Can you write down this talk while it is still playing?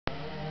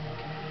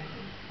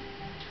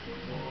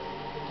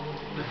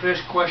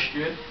first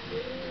question.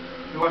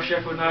 Who are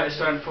Sheffield United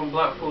signed from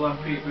Blackpool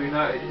and Peterborough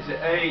United? Is it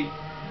A.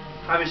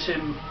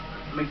 Harrison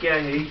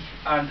McGahey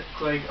and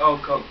Craig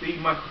Alcock, B.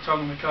 Michael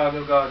Tong and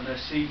Ricardo Gardner,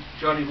 C.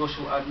 Johnny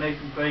Russell and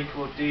Nathan Baker,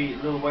 or D.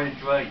 Lil Wayne and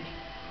Drake?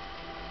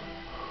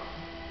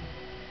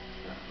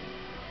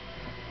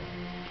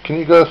 Can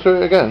you go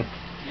through it again?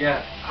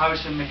 Yeah,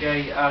 Harrison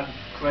McGahey and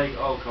Craig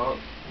Alcock,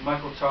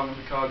 Michael Tong and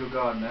Ricardo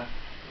Gardner,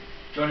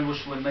 Johnny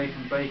Russell and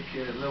Nathan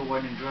Baker, Lil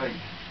Wayne and Drake.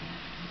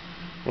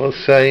 We'll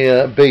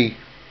say B.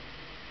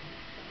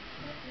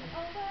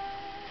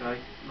 Okay,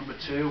 number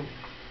 2.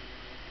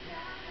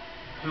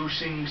 Who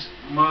sings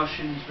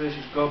Martians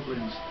vs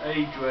Goblins?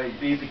 A. Dre,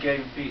 B. The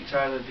Game, Pete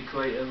Tyler, The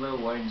Creator, Lil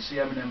Wayne, C.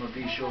 Eminem, or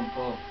D. Sean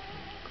Paul?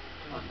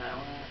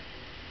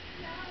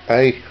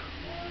 A.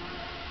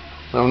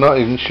 I'm not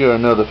even sure I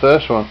know the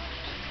first one.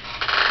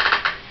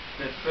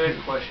 The third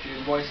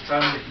question, what is the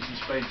time difference in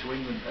Spain to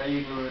England?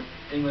 A.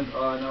 England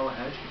are an hour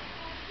ahead.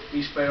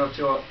 B. Spain are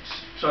 2 hours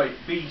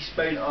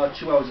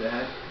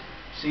ahead.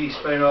 C.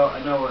 Spain are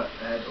an hour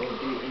ahead, or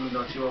D. England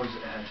are 2 hours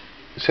ahead.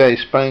 Say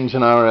Spain's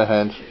an hour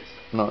ahead.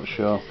 Not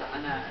sure. Is that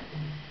an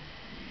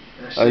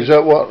A? Is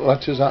that what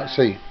letters that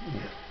C?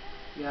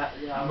 Yeah.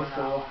 Number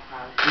 4.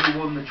 Who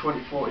won the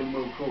 2014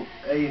 World Cup?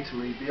 A.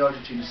 Italy, B.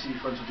 Argentina, C.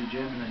 France, or D.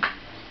 Germany?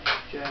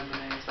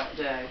 Germany, is that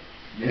D?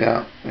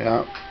 Yeah.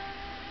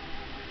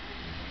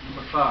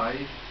 Number 5.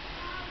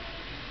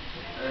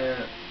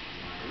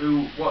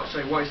 What is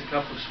the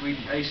capital of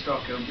Sweden? A.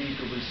 Stockholm, B.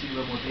 Dublin, C.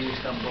 Rome, or D.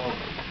 Istanbul?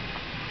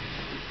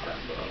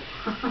 Istanbul.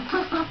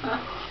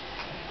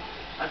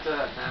 I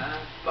don't know,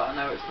 but I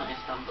know it's not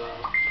Istanbul.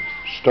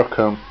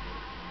 Stockholm.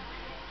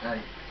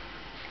 A.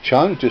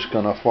 Chime's just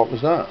gone off. What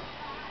was that?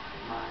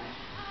 No.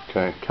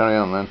 Okay, carry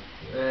on then.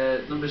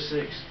 Number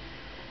 6.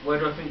 Where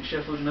do I think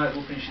Sheffield United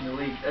will finish in the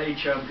league? A.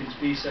 Champions,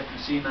 B. Second,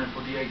 C. 9th,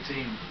 or D.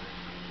 18th?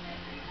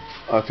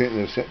 I think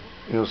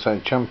you'll say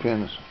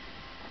champions.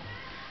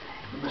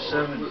 Number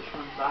 7. Which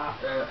one's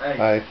that?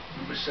 A.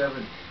 Number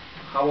 7.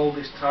 How old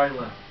is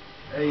Tyler?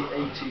 A.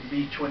 18,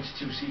 B.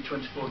 22, C.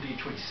 24, D.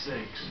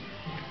 26.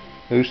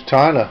 Who's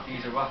Tyler?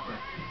 He's a rapper.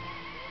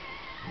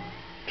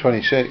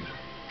 26,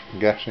 I'm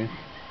guessing. Is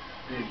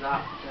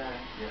that D?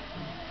 Yeah.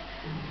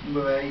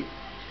 Number 8.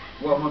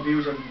 What are my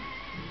views on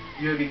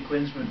Jurgen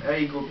Klinsmann?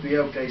 A. Good, B.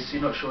 Okay, C.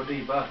 Not sure,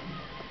 D. Bad.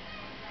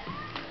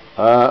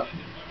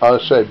 I'll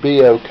say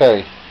B.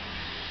 Okay.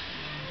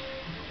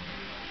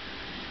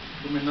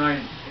 Number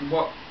 9. In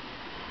what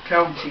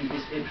county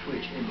is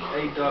Ipswich in?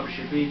 A.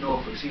 Derbyshire, B.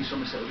 Norfolk, C.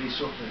 Somerset, or D.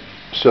 Suffolk?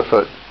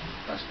 Suffolk.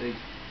 That's D.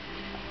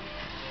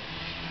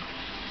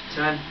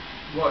 10.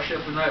 What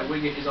Sheffield United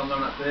winger is on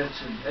loan at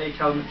Burton? A.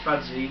 Cal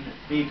McFadzine,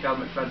 B. Cal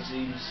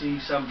McFadzine, C.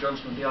 Sam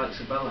Johnson, D. Alex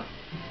Abella?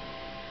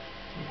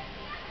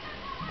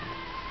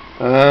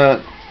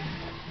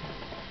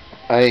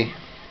 A.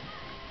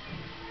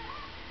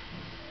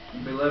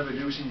 Number 11.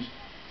 Who sings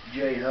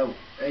J Ho?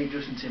 A.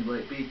 Justin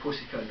Timberlake, B.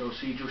 Pussycat Dolls,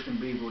 C. Justin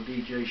Bieber, or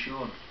D. J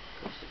Sean?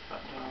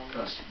 Pussycat Dolls.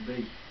 That's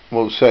B.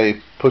 We'll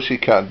say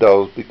Pussycat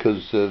Dolls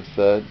because of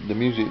the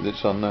music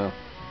that's on now.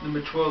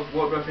 Number 12.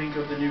 What do I think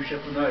of the new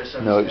Sheffield United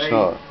signings? No, it's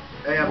not.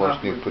 A. I'm What's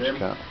happy new with Pussycat?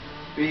 them.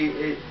 B.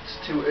 It's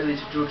too early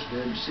to judge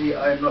them. C.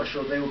 I am not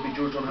sure they will be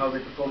judged on how they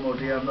perform, or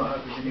D. I'm not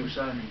happy with the new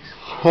signings.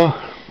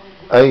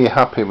 Are you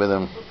happy with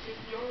them?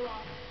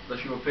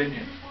 That's your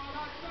opinion.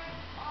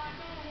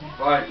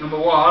 Right, number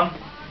 1.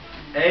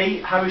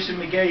 A. Harrison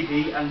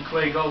McGahey and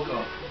Craig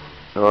Alcock.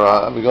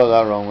 Alright, we got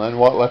that wrong then.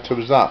 What letter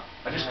was that?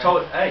 I just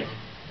told A.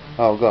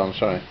 Oh, go on,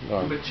 sorry. Go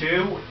on. Number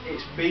 2.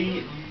 It's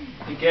B.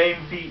 The Game,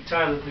 Pete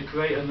Tyler, The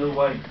Creator, and Lil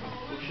Wayne.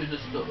 We should have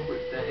stuck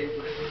with D.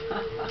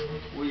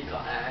 We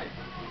got A.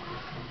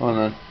 On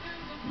then.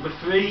 Number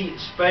 3.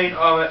 Spain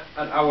are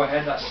an hour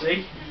ahead. That's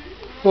C.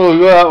 Oh,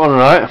 you got that one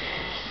right.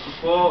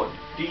 Number 4.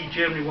 D.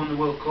 Germany won the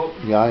World Cup.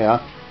 Yeah.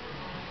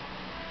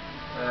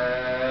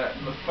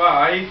 Number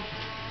 5.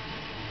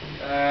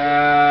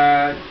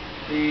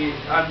 The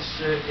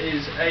answer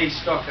is A.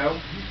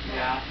 Stockholm.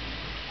 Yeah.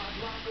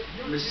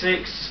 Number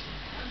 6.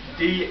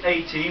 D.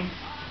 18.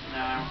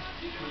 No.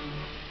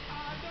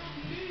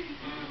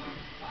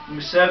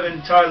 Number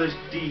 7. Tyler's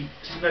D.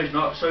 No, he's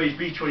not. Sorry, he's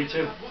B.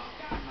 22. No.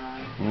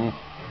 Mm. I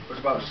was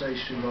about to say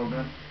it's too long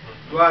then.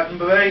 Right,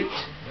 number 8.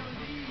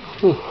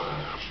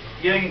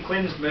 Jurgen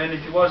Klinsmann,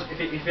 if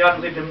he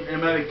hadn't lived in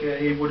America,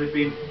 he would have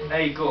been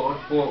A. good,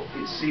 but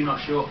it's C.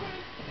 not sure.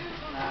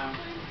 No.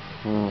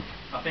 Mm.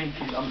 I think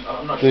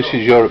I'm not sure. This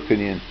is your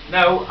opinion.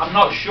 No, I'm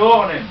not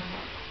sure on him.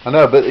 I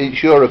know, but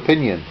it's your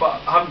opinion.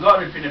 But I haven't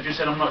got an opinion. I've just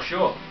said I'm not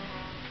sure.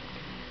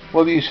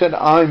 Well, you said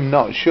I'm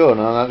not sure.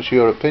 Now that's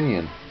your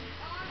opinion.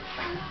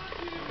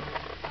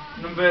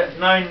 Number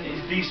 9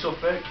 is D.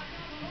 Suffolk.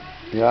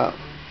 Yeah.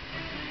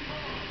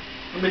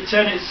 Number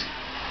 10 is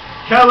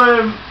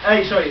Callum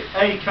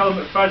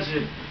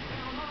McFadden.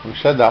 We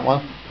said that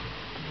one.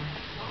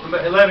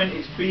 Number 11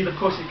 is B. The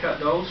Pussycat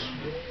Dolls.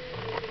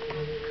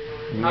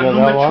 You And got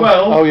number that one?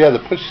 12. Oh yeah,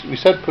 we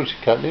said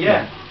Pussycat, didn't we?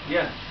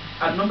 Yeah.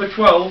 At number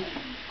 12,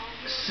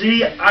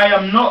 C. I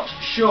am not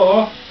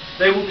sure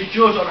they will be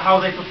judged on how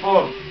they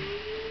perform.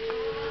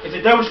 If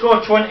they don't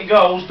score 20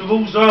 goals, the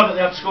rules are that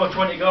they have to score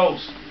 20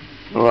 goals.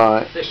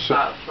 Right. 6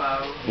 out of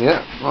 12.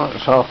 Yeah, right,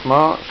 it's half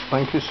marks.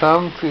 Thank you,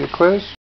 Sam, for your quiz.